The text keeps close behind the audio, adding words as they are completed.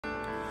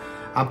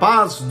A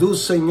paz do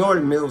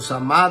Senhor, meus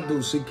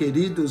amados e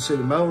queridos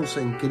irmãos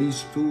em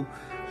Cristo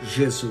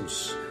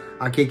Jesus.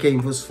 Aqui quem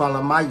vos fala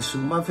mais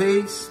uma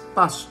vez,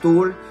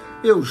 pastor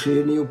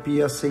Eugenio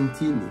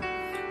Piacentini,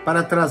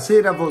 para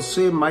trazer a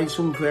você mais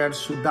um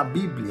verso da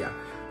Bíblia,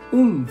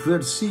 um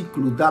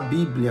versículo da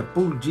Bíblia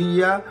por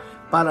dia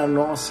para a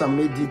nossa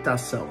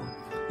meditação.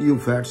 E o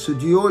verso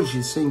de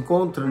hoje se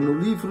encontra no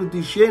livro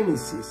de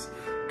Gênesis,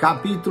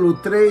 capítulo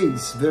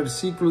 3,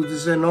 versículo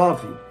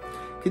 19,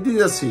 que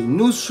diz assim: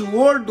 no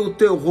suor do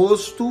teu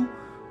rosto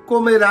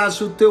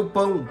comerás o teu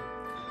pão,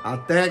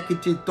 até que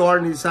te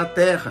tornes a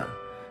terra,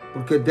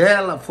 porque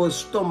dela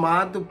foste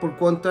tomado,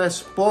 porquanto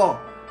és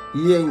pó,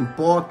 e em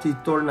pó te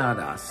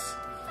tornarás.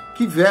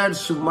 Que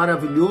verso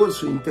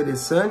maravilhoso e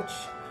interessante,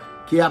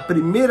 que é a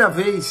primeira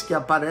vez que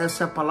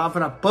aparece a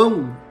palavra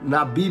pão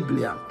na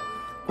Bíblia,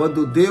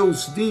 quando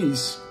Deus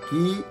diz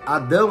que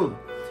Adão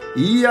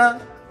ia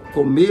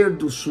comer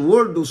do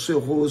suor do seu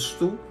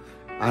rosto,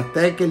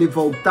 até que ele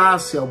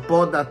voltasse ao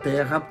pó da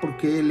terra,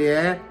 porque ele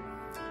é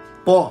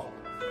pó.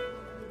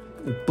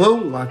 O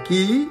pão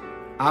aqui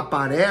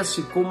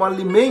aparece como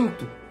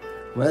alimento,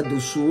 não é?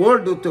 Do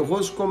suor do teu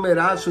rosto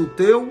comerás o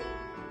teu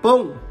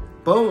pão.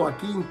 Pão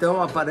aqui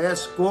então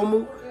aparece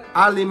como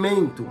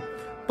alimento.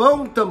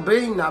 Pão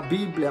também na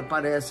Bíblia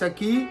aparece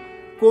aqui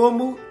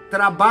como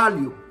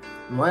trabalho,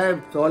 não é?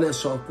 Olha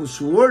só, com o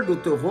suor do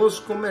teu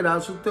rosto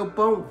comerás o teu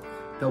pão.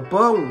 Então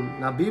pão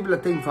na Bíblia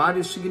tem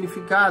vários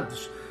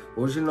significados.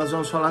 Hoje nós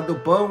vamos falar do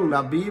pão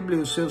na Bíblia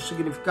e o seu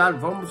significado.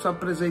 Vamos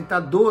apresentar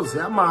 12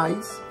 a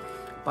mais.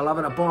 A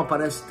palavra pão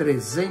aparece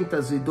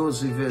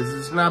 312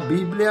 vezes na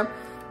Bíblia.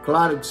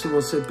 Claro que se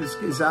você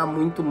pesquisar,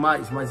 muito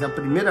mais. Mas a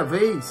primeira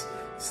vez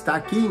está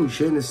aqui em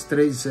Gênesis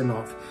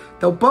 3:19.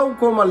 Então, pão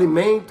como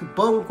alimento,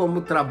 pão como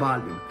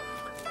trabalho.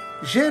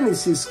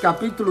 Gênesis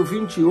capítulo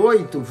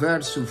 28,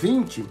 verso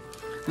 20.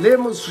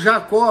 Lemos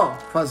Jacó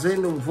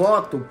fazendo um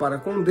voto para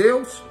com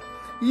Deus.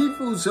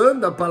 E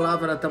usando a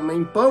palavra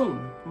também pão,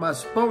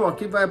 mas pão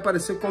aqui vai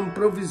aparecer como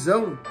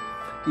provisão.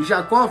 E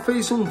Jacó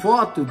fez um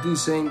voto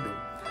dizendo: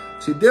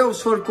 se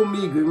Deus for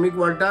comigo e me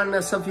guardar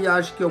nessa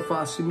viagem que eu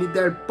faço, e me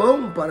der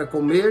pão para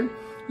comer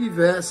e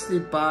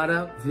veste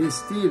para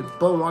vestir.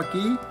 Pão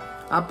aqui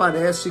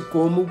aparece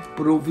como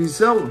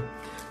provisão.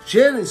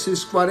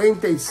 Gênesis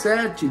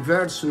 47,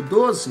 verso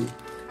 12,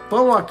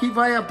 pão aqui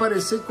vai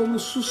aparecer como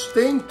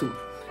sustento.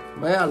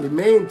 Não é?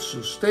 Alimento,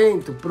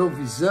 sustento,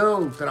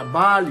 provisão,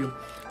 trabalho,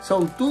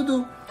 são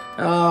tudo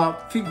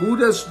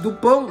figuras do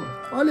pão.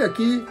 Olha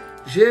aqui,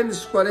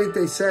 Gênesis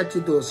 47,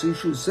 12. E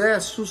José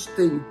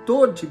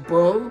sustentou de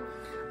pão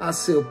a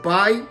seu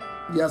pai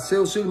e a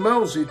seus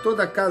irmãos e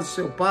toda a casa de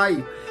seu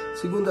pai,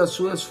 segundo as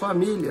suas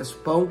famílias,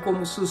 pão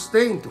como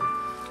sustento.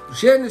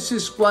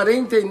 Gênesis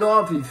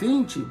 49,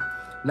 20,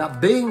 na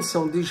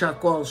bênção de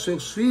Jacó aos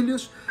seus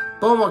filhos,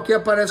 pão aqui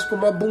aparece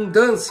como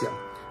abundância.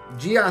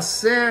 De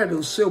Aser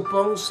o seu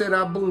pão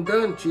será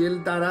abundante, ele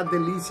dará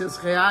delícias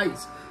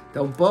reais.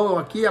 Então pão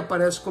aqui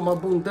aparece como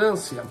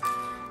abundância.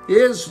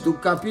 Êxodo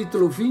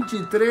capítulo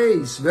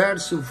 23,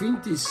 verso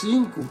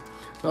 25,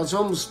 nós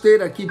vamos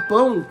ter aqui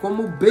pão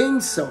como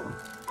bênção.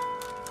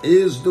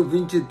 Êxodo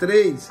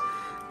 23,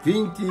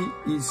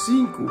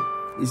 25,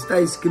 está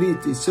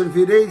escrito: e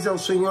servireis ao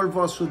Senhor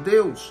vosso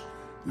Deus,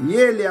 e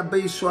ele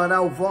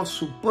abençoará o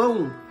vosso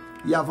pão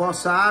e a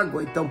vossa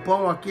água. Então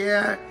pão aqui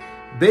é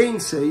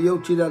bênção, e eu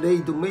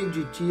tirarei do meio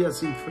de ti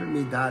as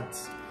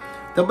enfermidades.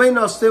 Também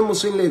nós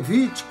temos em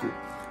Levítico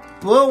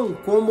pão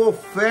como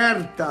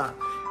oferta.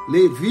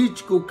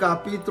 Levítico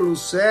capítulo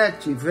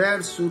 7,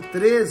 verso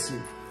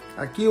 13.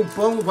 Aqui o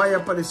pão vai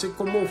aparecer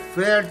como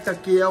oferta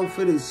que é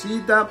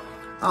oferecida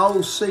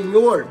ao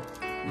Senhor.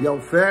 E a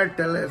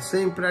oferta ela é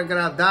sempre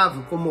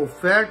agradável, como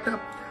oferta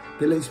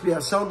pela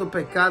expiação do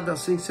pecado,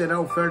 assim será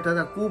a oferta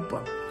da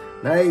culpa.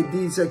 Né? E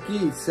diz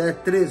aqui,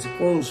 7:13,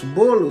 com os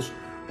bolos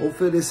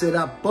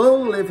oferecerá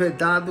pão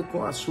levedado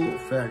com a sua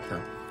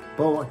oferta.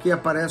 Pão aqui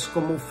aparece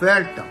como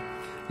oferta.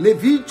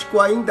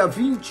 Levítico ainda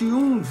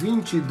 21,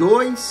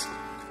 22,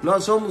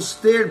 nós vamos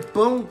ter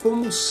pão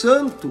como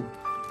santo.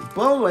 O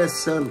pão é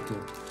santo.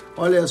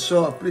 Olha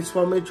só,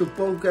 principalmente o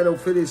pão que era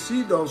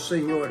oferecido ao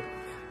Senhor.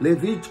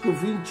 Levítico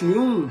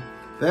 21,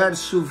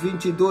 verso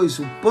 22,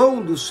 o pão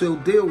do seu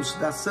Deus,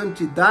 das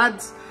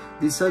santidades,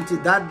 de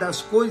santidade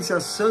das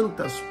coisas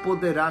santas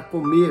poderá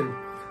comer.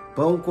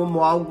 Pão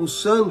como algo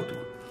santo.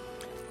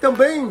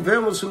 Também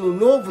vemos no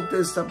Novo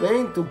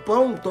Testamento o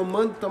pão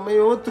tomando também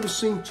outros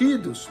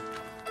sentidos.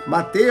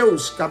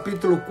 Mateus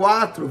capítulo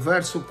 4,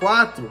 verso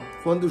 4,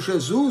 quando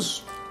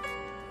Jesus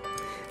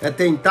é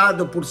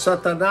tentado por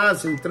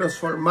Satanás em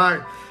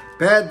transformar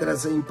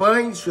pedras em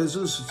pães,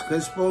 Jesus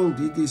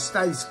responde e diz: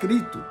 está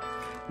escrito,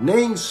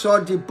 nem só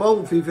de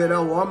pão viverá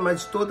o homem,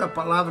 mas toda a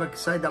palavra que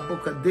sai da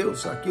boca de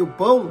Deus. Aqui o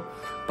pão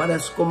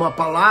parece como a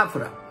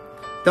palavra.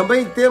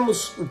 Também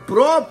temos o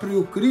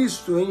próprio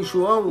Cristo em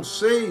João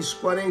 6,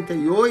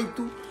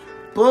 48,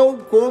 pão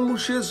como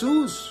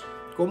Jesus,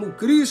 como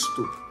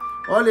Cristo.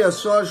 Olha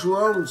só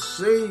João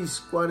 6,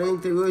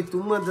 48,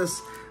 uma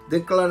das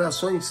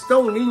declarações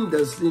tão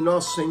lindas de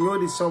nosso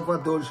Senhor e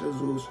Salvador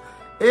Jesus.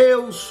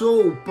 Eu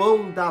sou o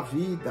pão da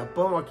vida.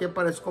 Pão aqui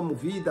aparece como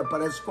vida,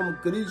 aparece como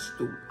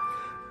Cristo.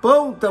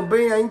 Pão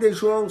também, ainda em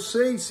João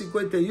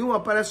 6,51,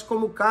 aparece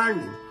como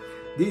carne.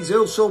 Diz,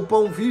 eu sou o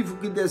pão vivo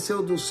que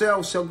desceu do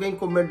céu. Se alguém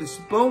comer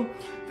desse pão,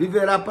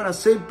 viverá para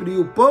sempre. E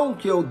o pão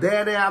que eu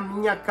der é a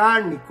minha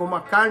carne, como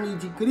a carne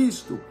de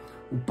Cristo.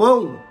 O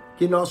pão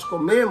que nós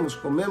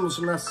comemos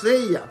na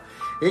ceia.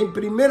 Em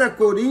 1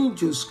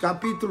 Coríntios,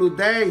 capítulo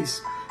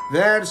 10,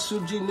 verso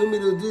de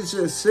número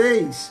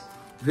 16,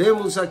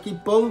 vemos aqui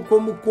pão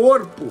como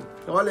corpo.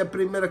 Olha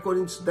 1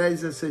 Coríntios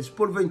 10, 16.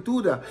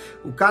 Porventura,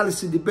 o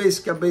cálice de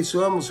bênção que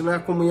abençoamos não é a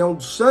comunhão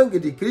do sangue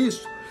de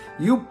Cristo?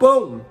 E o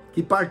pão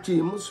que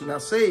partimos na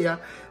ceia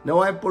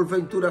não é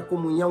porventura a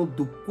comunhão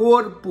do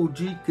corpo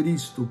de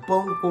Cristo?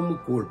 Pão como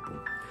corpo.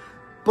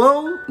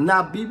 Pão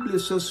na Bíblia,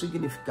 seu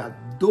significado.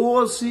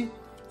 12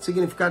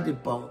 significados de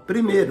pão.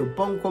 Primeiro,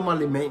 pão como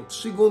alimento.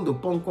 Segundo,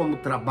 pão como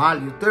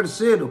trabalho.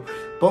 Terceiro,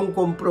 pão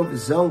como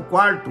provisão.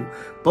 Quarto,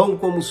 pão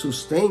como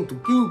sustento.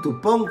 Quinto,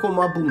 pão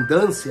como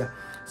abundância.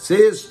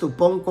 Sexto,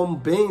 pão como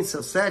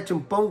benção.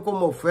 Sétimo, pão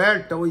como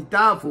oferta.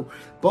 Oitavo,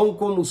 pão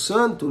como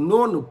santo.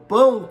 Nono,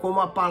 pão como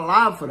a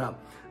palavra.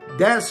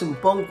 Décimo,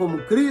 pão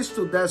como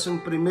Cristo.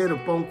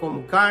 11º, pão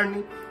como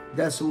carne.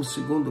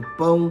 12º,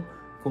 pão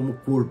como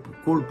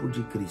corpo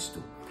de Cristo.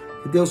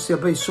 Que Deus te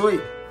abençoe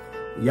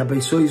e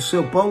abençoe o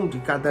seu pão de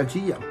cada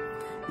dia.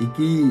 E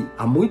que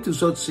há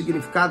muitos outros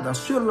significados.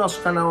 Assine o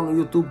nosso canal no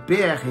YouTube,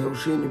 PR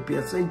Eugenio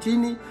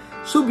Piacentini.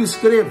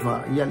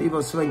 Subscreva e ali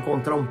você vai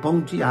encontrar um pão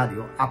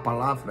diário, a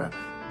palavra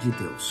de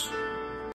Deus.